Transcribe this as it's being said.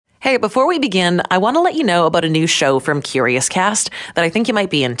Hey, before we begin, I want to let you know about a new show from Curious Cast that I think you might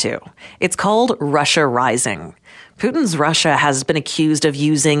be into. It's called Russia Rising. Putin's Russia has been accused of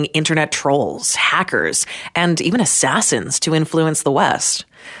using internet trolls, hackers, and even assassins to influence the West.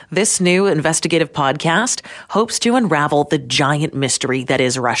 This new investigative podcast hopes to unravel the giant mystery that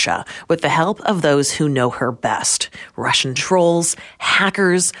is Russia with the help of those who know her best. Russian trolls,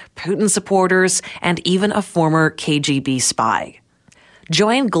 hackers, Putin supporters, and even a former KGB spy.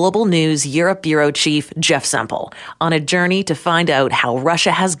 Join Global News Europe Bureau Chief Jeff Semple on a journey to find out how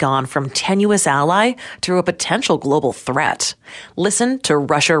Russia has gone from tenuous ally to a potential global threat. Listen to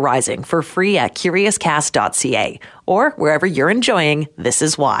Russia Rising for free at curiouscast.ca or wherever you're enjoying This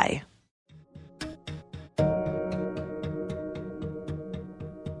Is Why.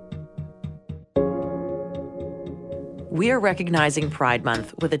 We are recognizing Pride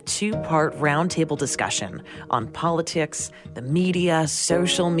Month with a two-part roundtable discussion on politics, the media,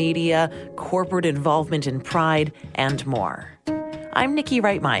 social media, corporate involvement in Pride, and more. I'm Nikki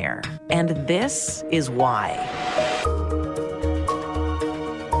Reitmeyer, and this is Why.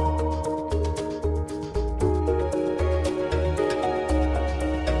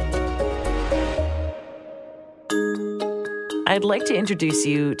 I'd like to introduce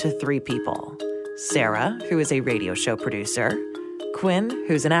you to three people. Sarah, who is a radio show producer, Quinn,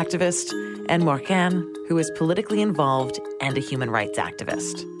 who's an activist, and Morgan, who is politically involved and a human rights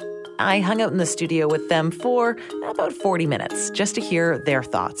activist. I hung out in the studio with them for about 40 minutes just to hear their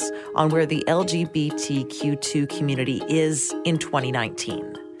thoughts on where the LGBTQ2 community is in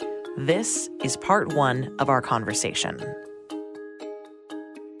 2019. This is part one of our conversation.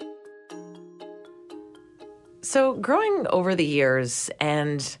 So growing over the years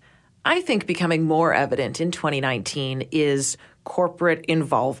and I think becoming more evident in 2019 is corporate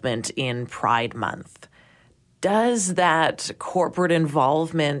involvement in Pride Month. Does that corporate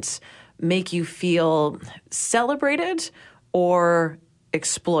involvement make you feel celebrated or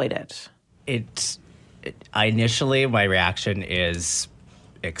exploited? Initially, my reaction is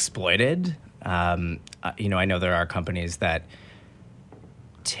exploited. I know there are companies that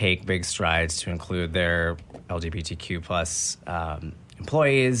take big strides to include their LGBTQ plus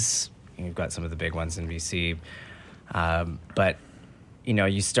employees. You've got some of the big ones in BC. But,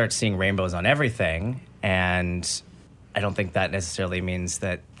 you start seeing rainbows on everything, and I don't think that necessarily means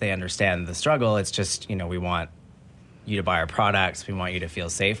that they understand the struggle. It's just, we want you to buy our products. We want you to feel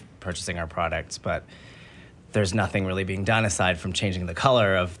safe purchasing our products. But there's nothing really being done aside from changing the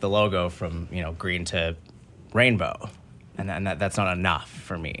color of the logo from, green to rainbow. And that's not enough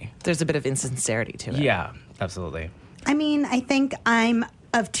for me. There's a bit of insincerity to it. Yeah, absolutely. I mean, I think I'm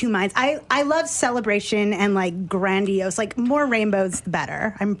of two minds. I love celebration and grandiose, more rainbows the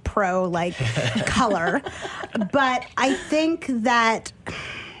better. I'm pro color. But I think that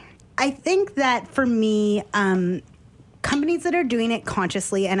for me, companies that are doing it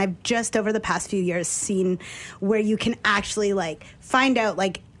consciously, and I've just over the past few years seen where you can actually find out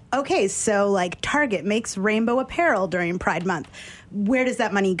okay, so Target makes rainbow apparel during Pride Month. Where does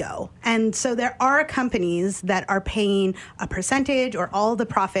that money go? And so there are companies that are paying a percentage or all the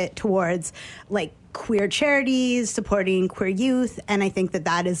profit towards queer charities, supporting queer youth. And I think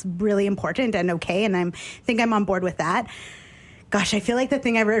that is really important and okay. And I think I'm on board with that. Gosh, I feel like the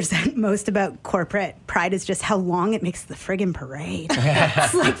thing I resent most about corporate pride is just how long it makes the friggin' parade.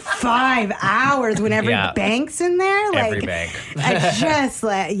 It's 5 hours when every bank's in there. Every bank.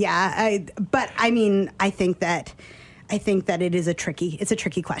 But I mean, I think that it's a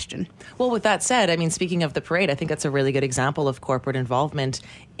tricky question. Well, with that said, speaking of the parade, I think that's a really good example of corporate involvement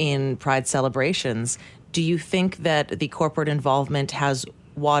in Pride celebrations. Do you think that the corporate involvement has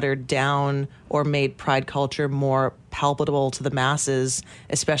watered down or made Pride culture more palatable to the masses,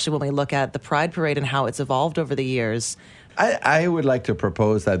 especially when we look at the Pride parade and how it's evolved over the years? I would like to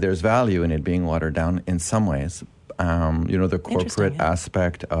propose that there's value in it being watered down in some ways. The corporate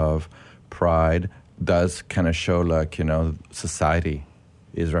aspect of Pride does kind of show society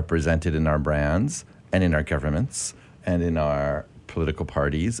is represented in our brands and in our governments and in our political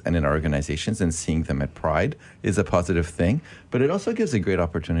parties and in our organizations, and seeing them at Pride is a positive thing. But it also gives a great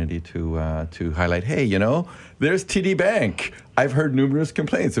opportunity to highlight, hey, there's TD Bank. I've heard numerous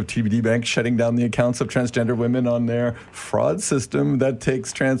complaints of TD Bank shutting down the accounts of transgender women on their fraud system that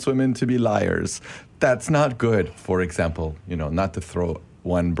takes trans women to be liars. That's not good, for example. Not to throw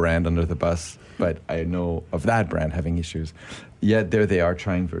one brand under the bus, but I know of that brand having issues. Yet there they are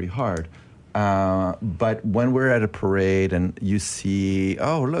trying very hard. But when we're at a parade and you see,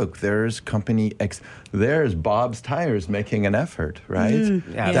 oh, look, there's company X, there's Bob's Tires making an effort, right?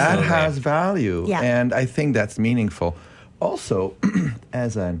 Yeah, that has value. Yeah. And I think that's meaningful. Also,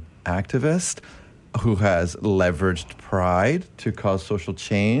 as an activist who has leveraged pride to cause social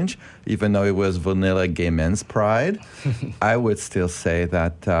change, even though it was vanilla gay men's pride, I would still say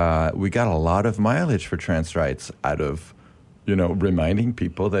that we got a lot of mileage for trans rights out of, reminding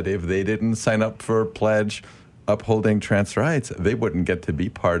people that if they didn't sign up for a pledge upholding trans rights, they wouldn't get to be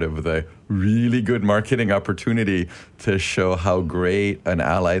part of the really good marketing opportunity to show how great an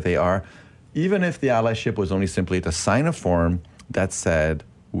ally they are, even if the allyship was only simply to sign a form that said,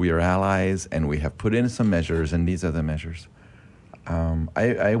 we are allies, and we have put in some measures, and these are the measures.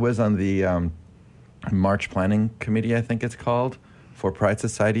 I was on the March Planning Committee, I think it's called, for Pride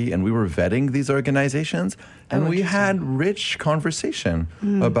Society, and we were vetting these organizations, and we had rich conversation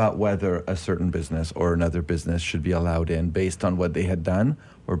about whether a certain business or another business should be allowed in based on what they had done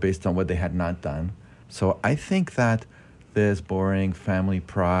or based on what they had not done. So I think that this boring family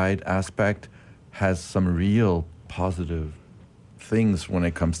pride aspect has some real positive things when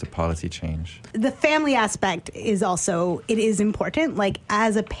it comes to policy change. The family aspect is also, it is important. Like,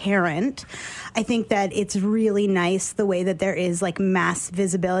 as a parent, I think that it's really nice the way that there is like mass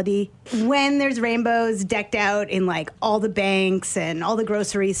visibility. When there's rainbows decked out in like all the banks and all the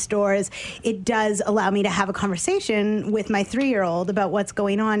grocery stores, it does allow me to have a conversation with my 3-year-old about what's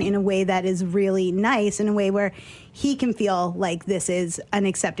going on in a way that is really nice, in a way where he can feel like this is an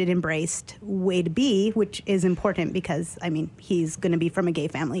accepted, embraced way to be, which is important because, he's going to be from a gay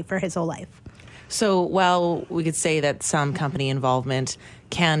family for his whole life. So while we could say that some company involvement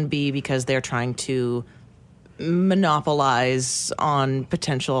can be because they're trying to monopolize on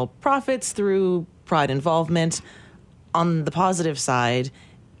potential profits through pride involvement, on the positive side,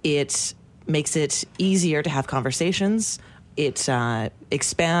 it makes it easier to have conversations. It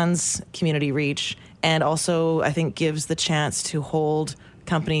expands community reach, and also, I think, gives the chance to hold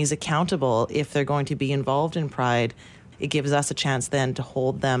companies accountable if they're going to be involved in Pride. It gives us a chance then to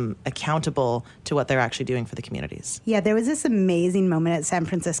hold them accountable to what they're actually doing for the communities. Yeah, there was this amazing moment at San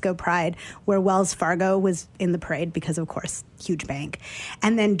Francisco Pride where Wells Fargo was in the parade because, of course, huge bank.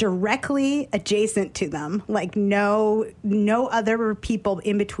 And then directly adjacent to them, like no other people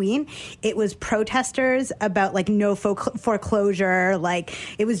in between, it was protesters about like no foreclosure. Like,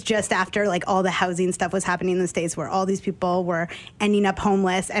 it was just after like all the housing stuff was happening in the States where all these people were ending up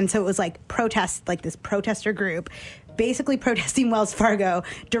homeless. And so it was like protests, like this protester group basically protesting Wells Fargo,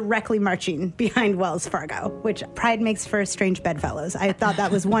 directly marching behind Wells Fargo, which Pride makes for strange bedfellows. I thought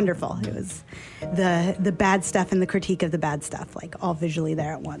that was wonderful. It was the bad stuff and the critique of the bad stuff, like all visually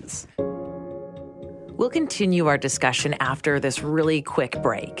there at once. We'll continue our discussion after this really quick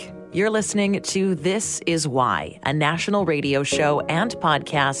break. You're listening to This Is Why, a national radio show and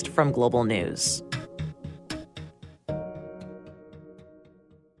podcast from Global News.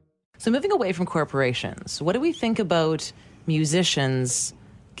 So moving away from corporations, what do we think about musicians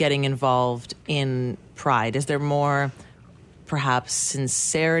getting involved in Pride? Is there more, perhaps,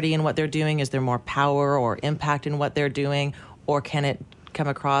 sincerity in what they're doing? Is there more power or impact in what they're doing? Or can it come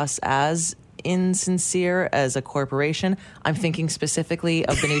across as insincere as a corporation? I'm thinking specifically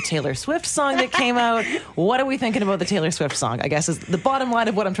of the new Taylor Swift song that came out. What are we thinking about the Taylor Swift song? I guess is the bottom line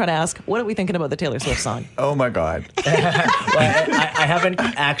of what I'm trying to ask. What are we thinking about the Taylor Swift song? Oh my God. I haven't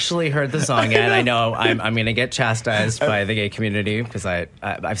actually heard the song yet. I know I'm going to get chastised by the gay community because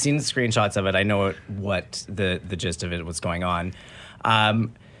I've seen screenshots of it. I know what the gist of it was going on.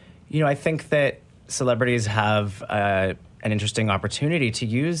 I think that celebrities have an interesting opportunity to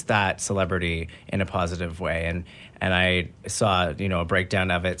use that celebrity in a positive way. And I saw, a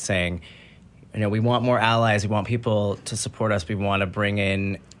breakdown of it saying, we want more allies. We want people to support us. We want to bring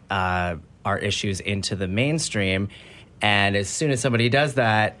in our issues into the mainstream. And as soon as somebody does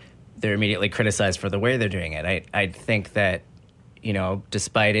that, they're immediately criticized for the way they're doing it. I think that,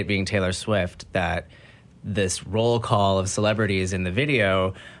 despite it being Taylor Swift, that this roll call of celebrities in the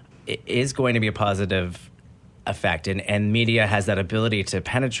video is going to be a positive effect, and media has that ability to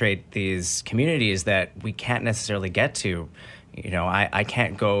penetrate these communities that we can't necessarily get to. I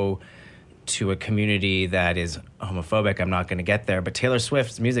can't go to a community that is homophobic. I'm not going to get there, but Taylor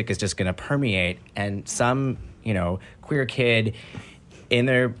Swift's music is just going to permeate, and some queer kid in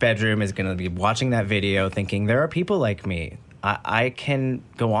their bedroom is going to be watching that video thinking, there are people like me. I can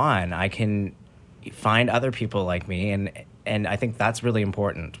go on. I can find other people like me, and I think that's really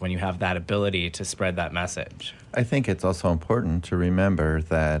important when you have that ability to spread that message. I think it's also important to remember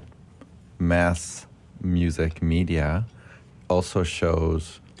that mass music media also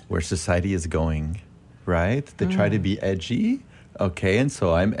shows where society is going, right? They try to be edgy. Okay, and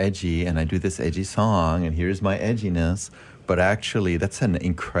so I'm edgy, and I do this edgy song, and here's my edginess. but actually that's an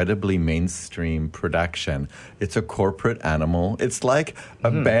incredibly mainstream production. It's a corporate animal. It's like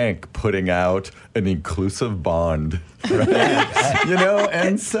a bank putting out an inclusive bond, right?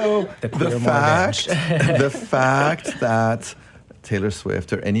 And so the fact that Taylor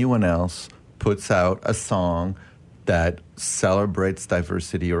Swift or anyone else puts out a song that celebrates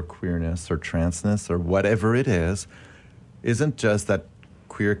diversity or queerness or transness or whatever it is, isn't just that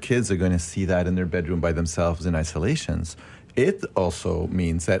queer kids are going to see that in their bedroom by themselves in isolations. It also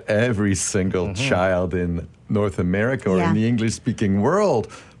means that every single child in North America or in the English-speaking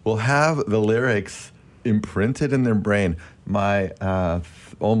world will have the lyrics imprinted in their brain. My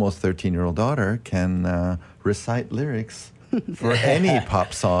almost 13-year-old daughter can recite lyrics for any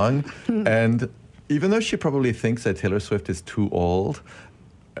pop song. And even though she probably thinks that Taylor Swift is too old,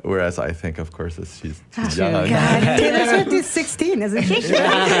 whereas I think, of course, that she's young. God. Taylor Swift is 16, isn't she? She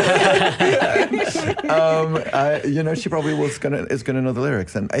probably is gonna know the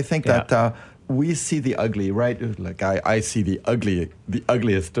lyrics. And I think that we see the ugly, right? Like I see the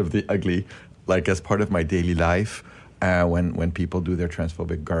ugliest of the ugly, like as part of my daily life when people do their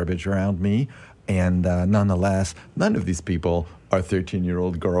transphobic garbage around me. And nonetheless, none of these people are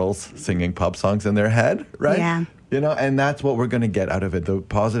 13-year-old girls singing pop songs in their head, right? Yeah. And that's what we're going to get out of it. The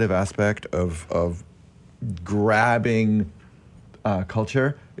positive aspect of grabbing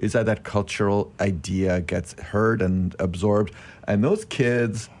culture is that cultural idea gets heard and absorbed. And those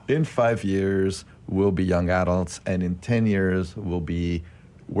kids in 5 years will be young adults, and in 10 years will be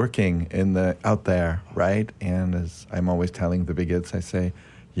working out there, right? And as I'm always telling the bigots, I say,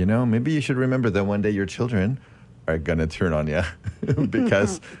 maybe you should remember that one day your children are going to turn on you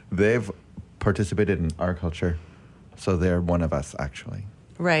because they've participated in our culture. So they're one of us, actually.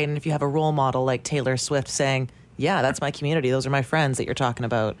 Right. And if you have a role model like Taylor Swift saying, yeah, that's my community, those are my friends that you're talking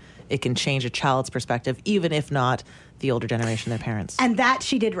about, it can change a child's perspective, even if not the older generation, their parents. And that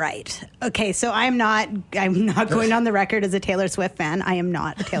she did right. Okay, so I'm not going on the record as a Taylor Swift fan. I am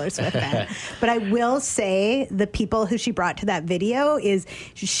not a Taylor Swift fan. But I will say the people who she brought to that video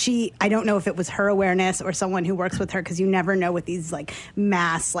I don't know if it was her awareness or someone who works with her, because you never know with these like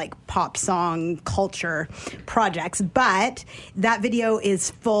mass like pop song culture projects. But that video is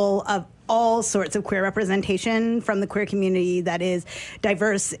full of all sorts of queer representation from the queer community that is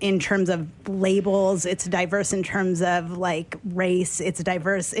diverse in terms of labels. It's diverse in terms of like race. It's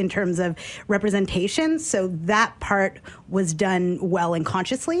diverse in terms of representation. So that part was done well and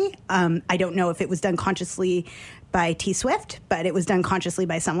consciously. I don't know if it was done consciously by T Swift, but it was done consciously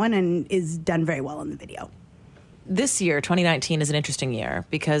by someone and is done very well in the video. This year, 2019, is an interesting year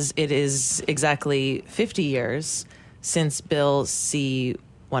because it is exactly 50 years since Bill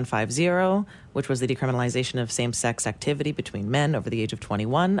C-150, which was the decriminalization of same-sex activity between men over the age of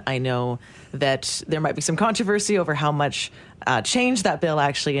 21. I know that there might be some controversy over how much change that bill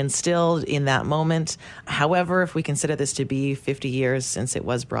actually instilled in that moment. However, if we consider this to be 50 years since it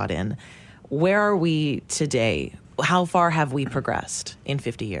was brought in, where are we today? How far have we progressed in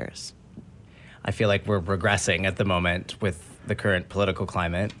 50 years? I feel like we're regressing at the moment with the current political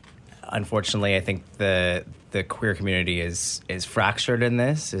climate. Unfortunately, I think the queer community is fractured in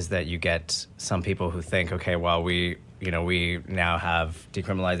this, is that you get some people who think, okay, well, we now have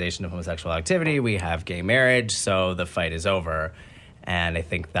decriminalization of homosexual activity, we have gay marriage, so the fight is over. And I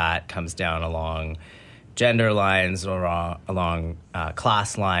think that comes down along gender lines or along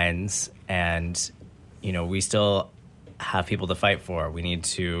class lines. And, we still have people to fight for. We need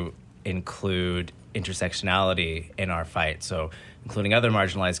to include intersectionality in our fight. So including other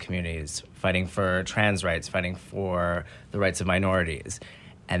marginalized communities, fighting for trans rights, fighting for the rights of minorities.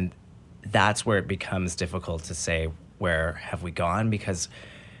 And that's where it becomes difficult to say, where have we gone? Because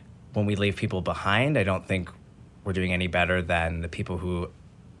when we leave people behind, I don't think we're doing any better than the people who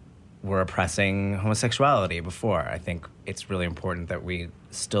were oppressing homosexuality before. I think it's really important that we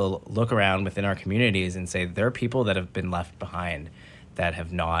still look around within our communities and say there are people that have been left behind that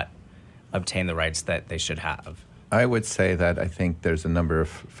have not obtained the rights that they should have. I would say that I think there's a number of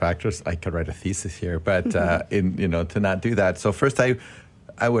factors. I could write a thesis here, but to not do that. So first,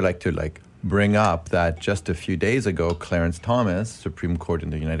 I would like to bring up that just a few days ago, Clarence Thomas, Supreme Court in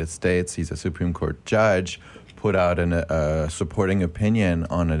the United States, he's a Supreme Court judge, put out a supporting opinion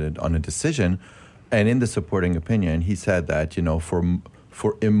on a decision, and in the supporting opinion, he said that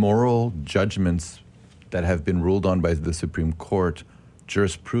for immoral judgments that have been ruled on by the Supreme Court,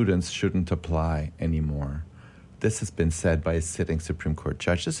 jurisprudence shouldn't apply anymore. This has been said by a sitting Supreme Court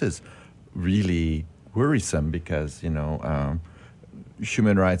judge. This is really worrisome because,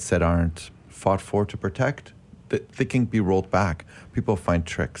 human rights that aren't fought for to protect, they can be rolled back. People find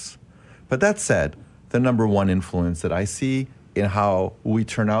tricks. But that said, the number one influence that I see in how we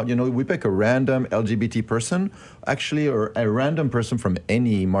turn out. We pick a random LGBT person, actually, or a random person from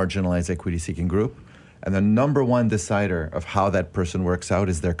any marginalized equity-seeking group, and the number one decider of how that person works out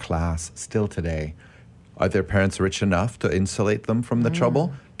is their class, still today. Are their parents rich enough to insulate them from the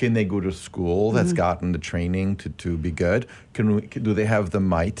trouble? Can they go to school that's gotten the training to be good? Do they have the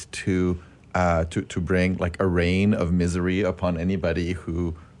might to bring like a reign of misery upon anybody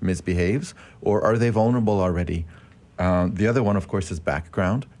who misbehaves? Or are they vulnerable already? The other one, of course, is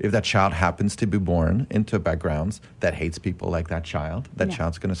background. If that child happens to be born into backgrounds that hates people like that child,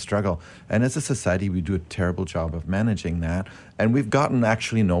 child's going to struggle. And as a society, we do a terrible job of managing that. And we've gotten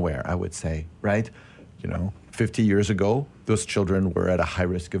actually nowhere, I would say, right? 50 years ago, those children were at a high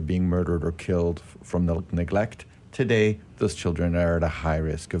risk of being murdered or killed from neglect. Today, those children are at a high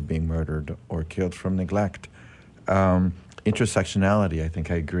risk of being murdered or killed from neglect. Intersectionality, I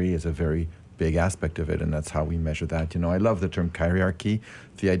think I agree, is a very big aspect of it, and that's how we measure that. I love the term hierarchy,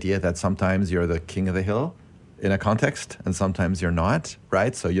 the idea that sometimes you're the king of the hill in a context, and sometimes you're not,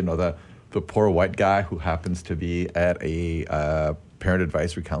 right? So, the poor white guy who happens to be at a parent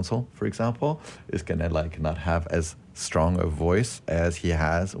advisory council, for example, is going to not have as strong a voice as he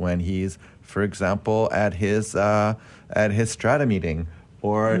has when he's, for example, at his strata meeting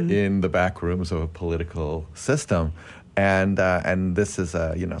or in the back rooms of a political system. And this is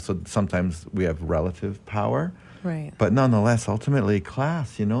so sometimes we have relative power, right? But nonetheless, ultimately,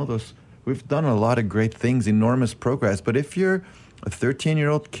 class. We've done a lot of great things, enormous progress. But if you're a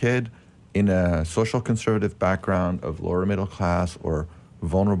 13-year-old kid in a social conservative background of lower middle class or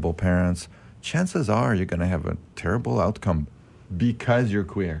vulnerable parents, chances are you're going to have a terrible outcome because you're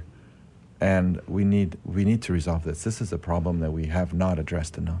queer. And we need to resolve this. This is a problem that we have not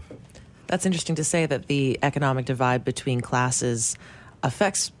addressed enough. That's interesting to say that the economic divide between classes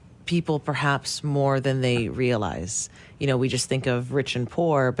affects people perhaps more than they realize. We just think of rich and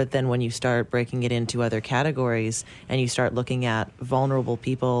poor, but then when you start breaking it into other categories and you start looking at vulnerable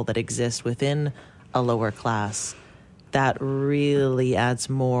people that exist within a lower class, that really adds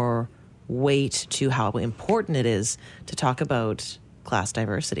more weight to how important it is to talk about class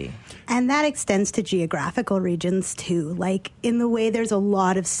diversity. And that extends to geographical regions too. Like in the way there's a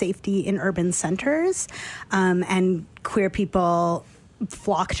lot of safety in urban centers, and queer people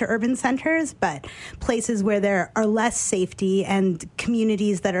flock to urban centers, but places where there are less safety and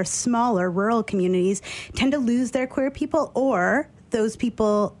communities that are smaller, rural communities, tend to lose their queer people, or those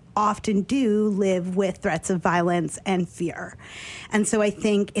people often do live with threats of violence and fear. And so I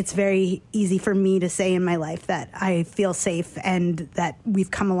think it's very easy for me to say in my life that I feel safe and that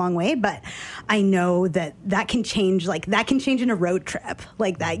we've come a long way, but I know that can change, that can change in a road trip.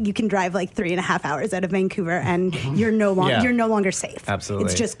 Like that you can drive 3.5 hours out of Vancouver and you're no longer safe. Absolutely.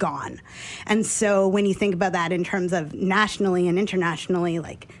 It's just gone. And so when you think about that in terms of nationally and internationally,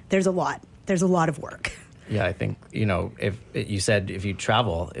 there's a lot of work. Yeah, I think, if you said if you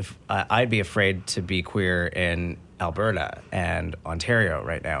travel, I'd be afraid to be queer in Alberta and Ontario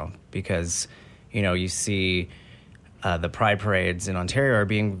right now because, you see the pride parades in Ontario are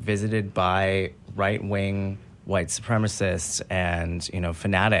being visited by right-wing white supremacists and,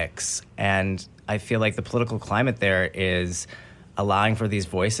 fanatics. And I feel like the political climate there is allowing for these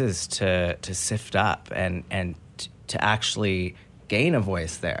voices to sift up and to actually gain a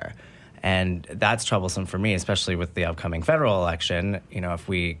voice there. And that's troublesome for me, especially with the upcoming federal election. If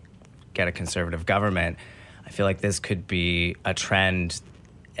we get a conservative government, I feel like this could be a trend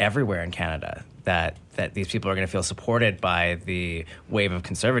everywhere in Canada, that these people are going to feel supported by the wave of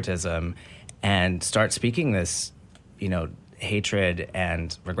conservatism and start speaking this, hatred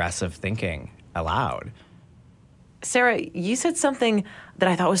and regressive thinking aloud. Sarah, you said something that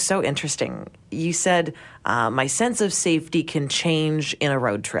I thought was so interesting. You said, my sense of safety can change in a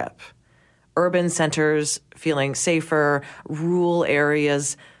road trip. Urban centers feeling safer, rural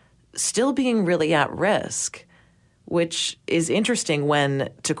areas still being really at risk, which is interesting when,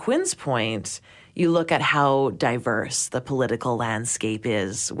 to Quinn's point, you look at how diverse the political landscape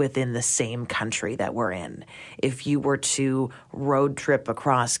is within the same country that we're in. If you were to road trip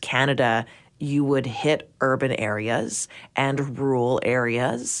across Canada, you would hit urban areas and rural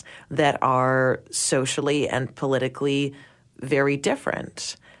areas that are socially and politically very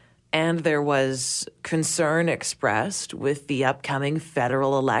different. And there was concern expressed with the upcoming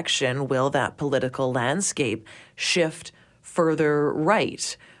federal election. Will that political landscape shift further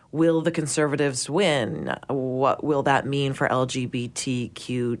right? Will the Conservatives win? What will that mean for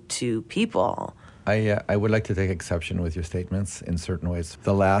LGBTQ2 people? I would like to take exception with your statements in certain ways.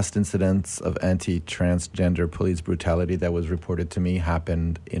 The last incidents of anti-transgender police brutality that was reported to me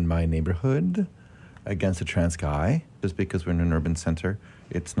happened in my neighborhood. against a trans guy just because we're in an urban center.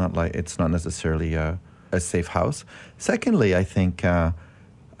 It's not necessarily a safe house. Secondly, I think I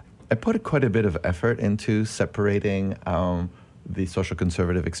put quite a bit of effort into separating the social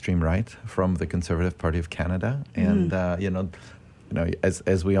conservative extreme right from the Conservative Party of Canada, and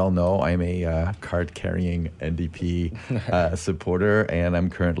as we all know, I'm a card-carrying NDP supporter, and I'm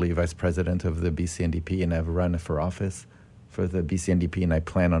currently vice president of the BC NDP, and I've run for office for the BC NDP, and I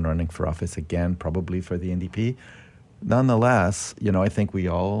plan on running for office again, probably for the NDP. Nonetheless, I think we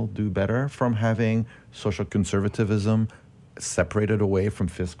all do better from having social conservatism separated away from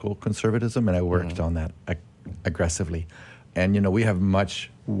fiscal conservatism, and I worked on that aggressively. And, we have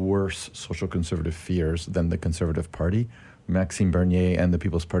much worse social conservative fears than the Conservative Party. Maxime Bernier and the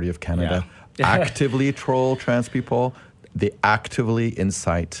People's Party of Canada actively troll trans people. They actively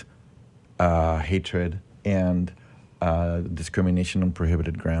incite hatred and discrimination on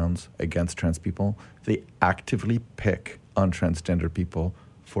prohibited grounds against trans people. They actively pick on transgender people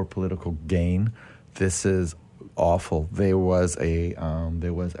for political gain. This is awful. There was a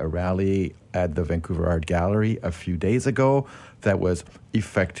rally at the Vancouver Art Gallery a few days ago that was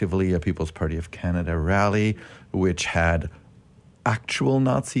effectively a People's Party of Canada rally, which had actual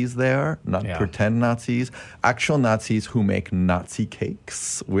Nazis there, not pretend Nazis, actual Nazis who make Nazi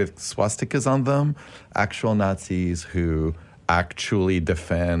cakes with swastikas on them, actual Nazis who actually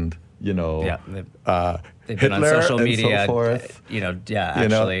defend, they've Hitler been on social and media, so forth.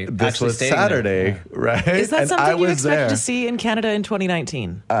 This was Saturday, right? Is that something you expect there to see in Canada in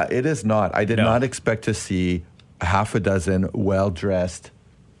 2019? It is not. I did not expect to see half a dozen well-dressed,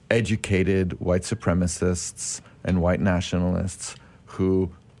 educated white supremacists and white nationalists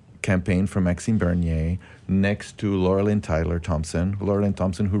who campaigned for Maxime Bernier next to Laurelyn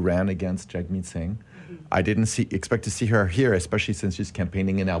Thompson, who ran against Jagmeet Singh. I didn't expect to see her here, especially since she's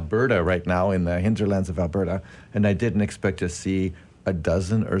campaigning in Alberta right now, in the hinterlands of Alberta. And I didn't expect to see a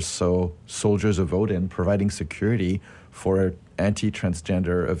dozen or so soldiers of Odin providing security for an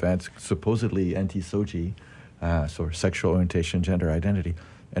anti-transgender event, supposedly anti-SOGI, so sexual orientation, gender identity.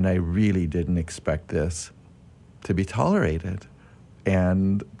 And I really didn't expect this to be tolerated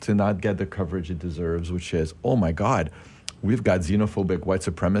and to not get the coverage it deserves, which is, oh my God, we've got xenophobic white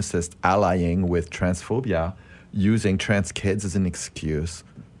supremacists allying with transphobia, using trans kids as an excuse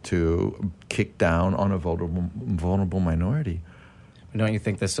to kick down on a vulnerable minority. Don't you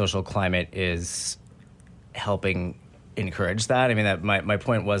think the social climate is helping encourage that? I mean, that my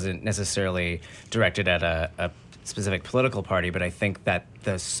point wasn't necessarily directed at a specific political party, but I think that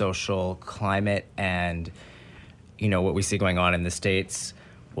the social climate and what we see going on in the States,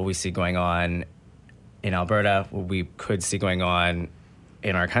 what we see going on in Alberta, what we could see going on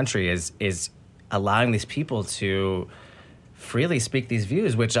in our country is allowing these people to freely speak these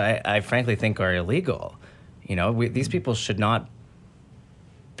views, which I frankly think are illegal. These people should not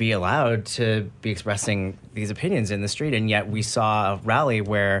be allowed to be expressing these opinions in the street, and yet we saw a rally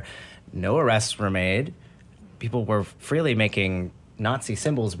where no arrests were made. People were freely making Nazi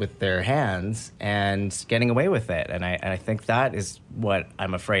symbols with their hands and getting away with it. And I think that is what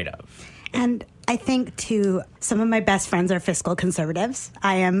I'm afraid of. And I think, too, some of my best friends are fiscal conservatives.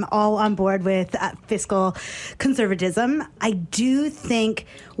 I am all on board with fiscal conservatism. I do think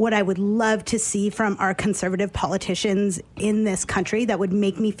what I would love to see from our conservative politicians in this country that would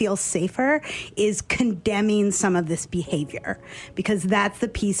make me feel safer is condemning some of this behavior, because that's the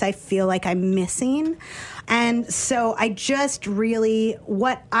piece I feel like I'm missing. And so I just really,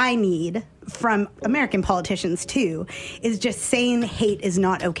 what I need from American politicians, too, is just saying hate is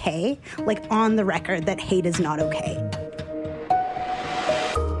not okay, like on the record that hate is not okay.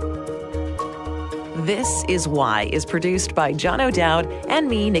 This Is Why is produced by John O'Dowd and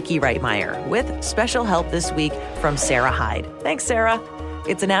me, Nikki Reitmeyer, with special help this week from Sarah Hyde. Thanks, Sarah.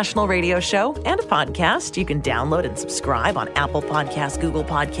 It's a national radio show and a podcast. You can download and subscribe on Apple Podcasts, Google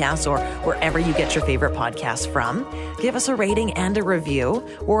Podcasts, or wherever you get your favorite podcasts from. Give us a rating and a review.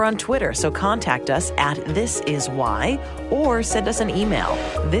 We're on Twitter, so contact us at thisiswhy or send us an email,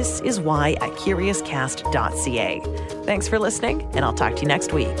 thisiswhy@curiouscast.ca. Thanks for listening, and I'll talk to you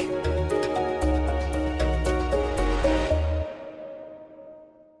next week.